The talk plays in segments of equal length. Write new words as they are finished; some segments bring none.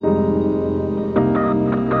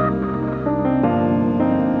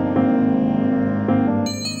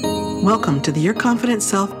Welcome to the Your Confident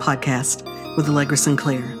Self podcast with Allegra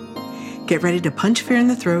Sinclair. Get ready to punch fear in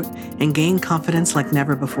the throat and gain confidence like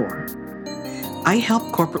never before. I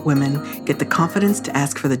help corporate women get the confidence to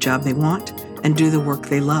ask for the job they want and do the work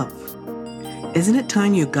they love. Isn't it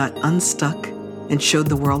time you got unstuck and showed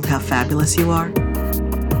the world how fabulous you are?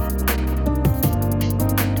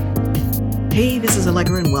 Hey, this is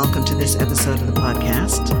Allegra and welcome to this episode of the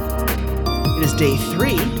podcast. It is day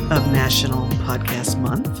 3 of National Podcast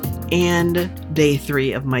Month and day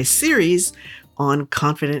 3 of my series on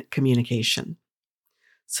confident communication.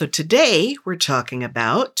 So today we're talking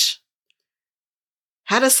about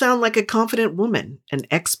how to sound like a confident woman, an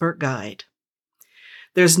expert guide.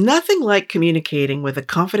 There's nothing like communicating with a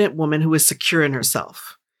confident woman who is secure in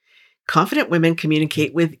herself. Confident women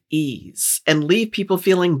communicate with ease and leave people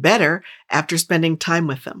feeling better after spending time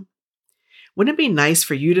with them. Wouldn't it be nice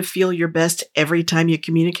for you to feel your best every time you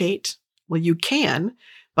communicate? Well, you can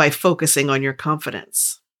by focusing on your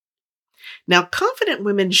confidence. Now, confident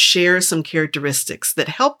women share some characteristics that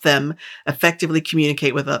help them effectively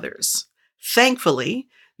communicate with others. Thankfully,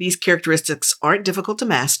 these characteristics aren't difficult to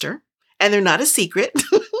master, and they're not a secret,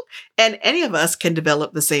 and any of us can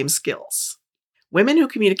develop the same skills. Women who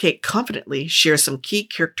communicate confidently share some key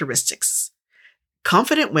characteristics.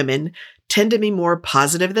 Confident women tend to be more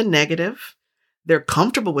positive than negative. They're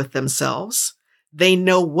comfortable with themselves. They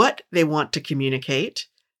know what they want to communicate.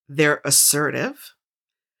 They're assertive.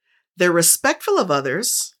 They're respectful of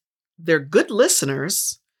others. They're good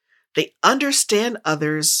listeners. They understand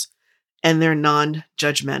others, and they're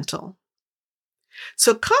non-judgmental.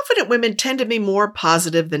 So confident women tend to be more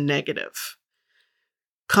positive than negative.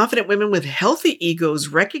 Confident women with healthy egos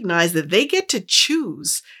recognize that they get to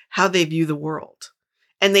choose how they view the world,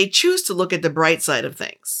 and they choose to look at the bright side of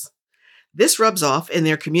things. This rubs off in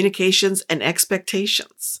their communications and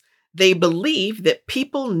expectations. They believe that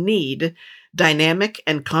people need dynamic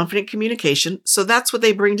and confident communication, so that's what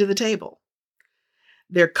they bring to the table.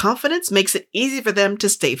 Their confidence makes it easy for them to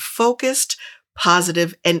stay focused,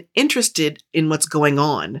 positive, and interested in what's going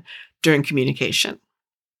on during communication.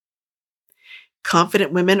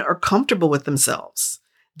 Confident women are comfortable with themselves.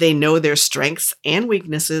 They know their strengths and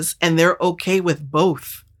weaknesses, and they're okay with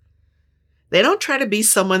both. They don't try to be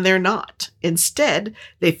someone they're not. Instead,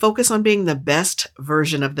 they focus on being the best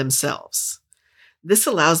version of themselves. This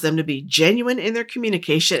allows them to be genuine in their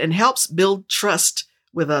communication and helps build trust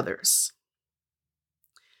with others.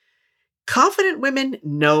 Confident women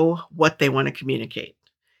know what they want to communicate.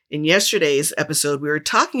 In yesterday's episode, we were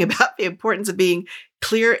talking about the importance of being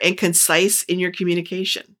clear and concise in your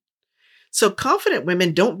communication. So confident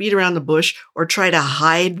women don't beat around the bush or try to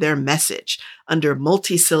hide their message under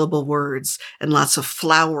multi-syllable words and lots of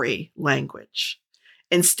flowery language.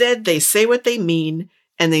 Instead, they say what they mean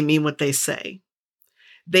and they mean what they say.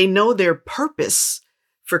 They know their purpose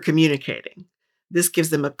for communicating. This gives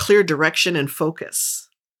them a clear direction and focus.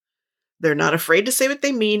 They're not afraid to say what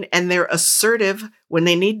they mean, and they're assertive when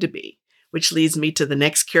they need to be, which leads me to the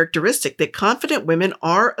next characteristic, that confident women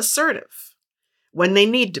are assertive when they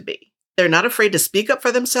need to be. They're not afraid to speak up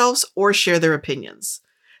for themselves or share their opinions.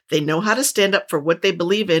 They know how to stand up for what they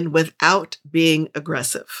believe in without being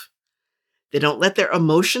aggressive. They don't let their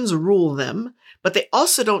emotions rule them, but they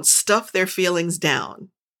also don't stuff their feelings down.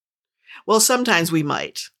 Well, sometimes we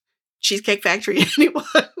might. Cheesecake Factory, anyone?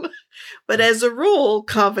 But as a rule,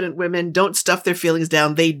 confident women don't stuff their feelings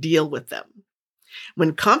down. They deal with them.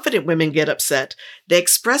 When confident women get upset, they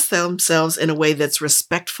express themselves in a way that's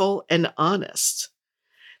respectful and honest.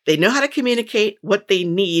 They know how to communicate what they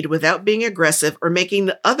need without being aggressive or making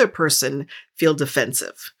the other person feel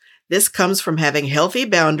defensive. This comes from having healthy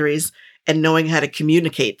boundaries and knowing how to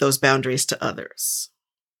communicate those boundaries to others.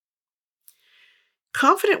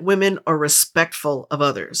 Confident women are respectful of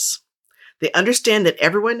others. They understand that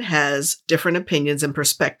everyone has different opinions and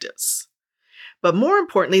perspectives. But more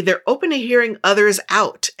importantly, they're open to hearing others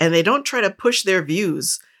out, and they don't try to push their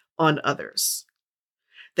views on others.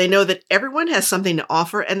 They know that everyone has something to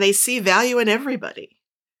offer, and they see value in everybody.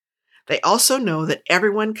 They also know that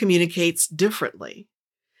everyone communicates differently.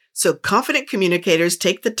 So confident communicators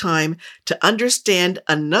take the time to understand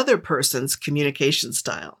another person's communication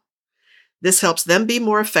style. This helps them be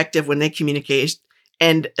more effective when they communicate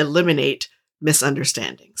and eliminate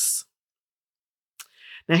misunderstandings.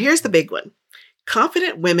 Now here's the big one.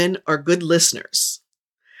 Confident women are good listeners.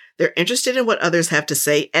 They're interested in what others have to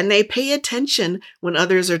say, and they pay attention when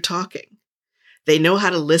others are talking. They know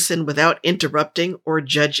how to listen without interrupting or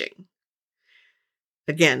judging.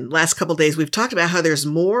 Again, last couple of days, we've talked about how there's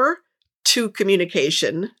more to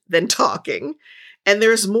communication than talking, and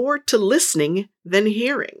there's more to listening than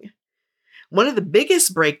hearing. One of the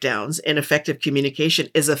biggest breakdowns in effective communication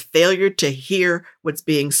is a failure to hear what's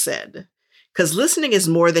being said. Because listening is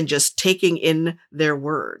more than just taking in their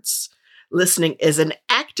words. Listening is an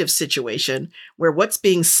active situation where what's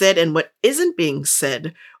being said and what isn't being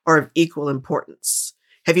said are of equal importance.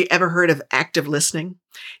 Have you ever heard of active listening?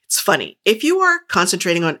 It's funny. If you are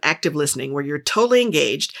concentrating on active listening, where you're totally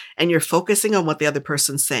engaged and you're focusing on what the other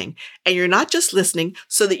person's saying, and you're not just listening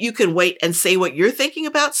so that you can wait and say what you're thinking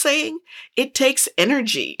about saying, it takes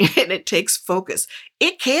energy and it takes focus.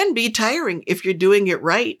 It can be tiring if you're doing it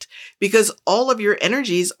right, because all of your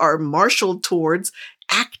energies are marshaled towards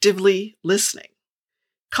actively listening.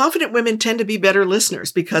 Confident women tend to be better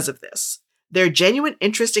listeners because of this. Their genuine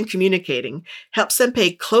interest in communicating helps them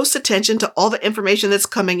pay close attention to all the information that's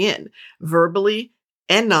coming in, verbally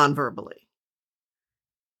and non-verbally.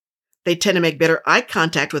 They tend to make better eye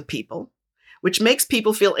contact with people, which makes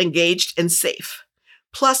people feel engaged and safe.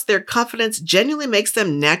 Plus, their confidence genuinely makes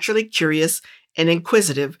them naturally curious and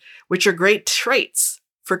inquisitive, which are great traits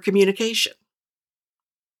for communication.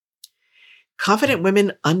 Confident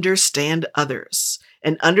women understand others,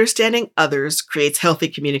 and understanding others creates healthy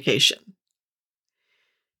communication.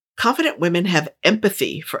 Confident women have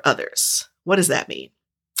empathy for others. What does that mean?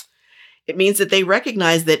 It means that they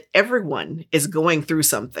recognize that everyone is going through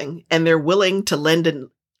something and they're willing to lend a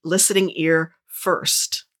listening ear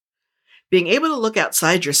first. Being able to look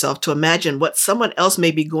outside yourself to imagine what someone else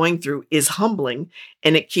may be going through is humbling,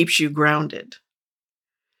 and it keeps you grounded.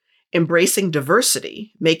 Embracing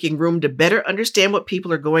diversity, making room to better understand what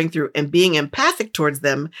people are going through, and being empathic towards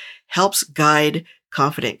them helps guide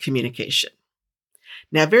confident communication.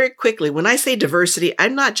 Now, very quickly, when I say diversity,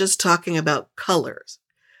 I'm not just talking about colors.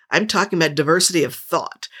 I'm talking about diversity of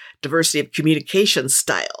thought, diversity of communication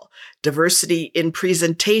style, diversity in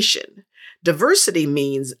presentation. Diversity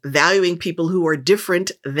means valuing people who are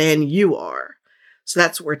different than you are. So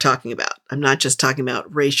that's what we're talking about. I'm not just talking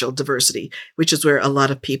about racial diversity, which is where a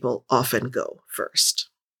lot of people often go first.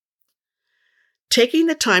 Taking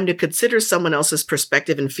the time to consider someone else's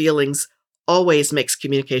perspective and feelings always makes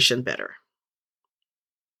communication better.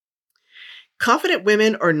 Confident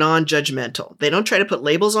women are non-judgmental. They don't try to put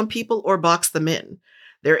labels on people or box them in.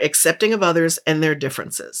 They're accepting of others and their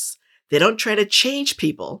differences. They don't try to change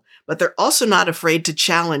people, but they're also not afraid to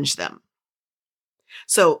challenge them.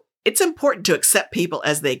 So it's important to accept people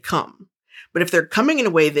as they come. But if they're coming in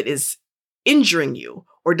a way that is injuring you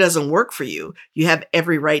or doesn't work for you, you have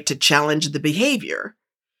every right to challenge the behavior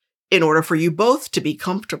in order for you both to be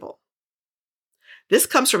comfortable. This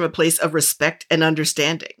comes from a place of respect and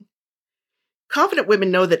understanding. Confident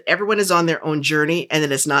women know that everyone is on their own journey and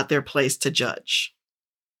that it's not their place to judge.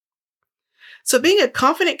 So being a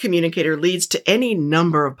confident communicator leads to any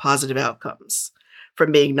number of positive outcomes.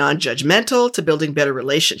 From being non-judgmental to building better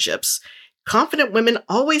relationships, confident women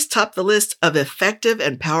always top the list of effective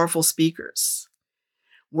and powerful speakers.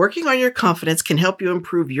 Working on your confidence can help you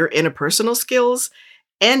improve your interpersonal skills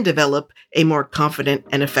and develop a more confident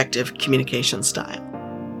and effective communication style.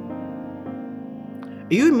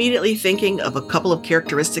 Are you immediately thinking of a couple of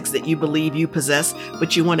characteristics that you believe you possess,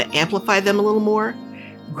 but you want to amplify them a little more?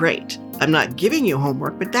 Great. I'm not giving you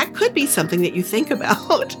homework, but that could be something that you think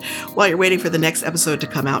about while you're waiting for the next episode to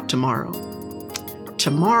come out tomorrow.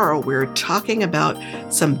 Tomorrow, we're talking about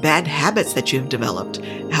some bad habits that you've developed,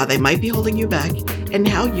 how they might be holding you back, and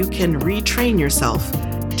how you can retrain yourself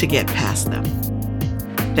to get past them.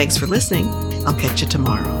 Thanks for listening. I'll catch you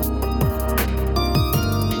tomorrow.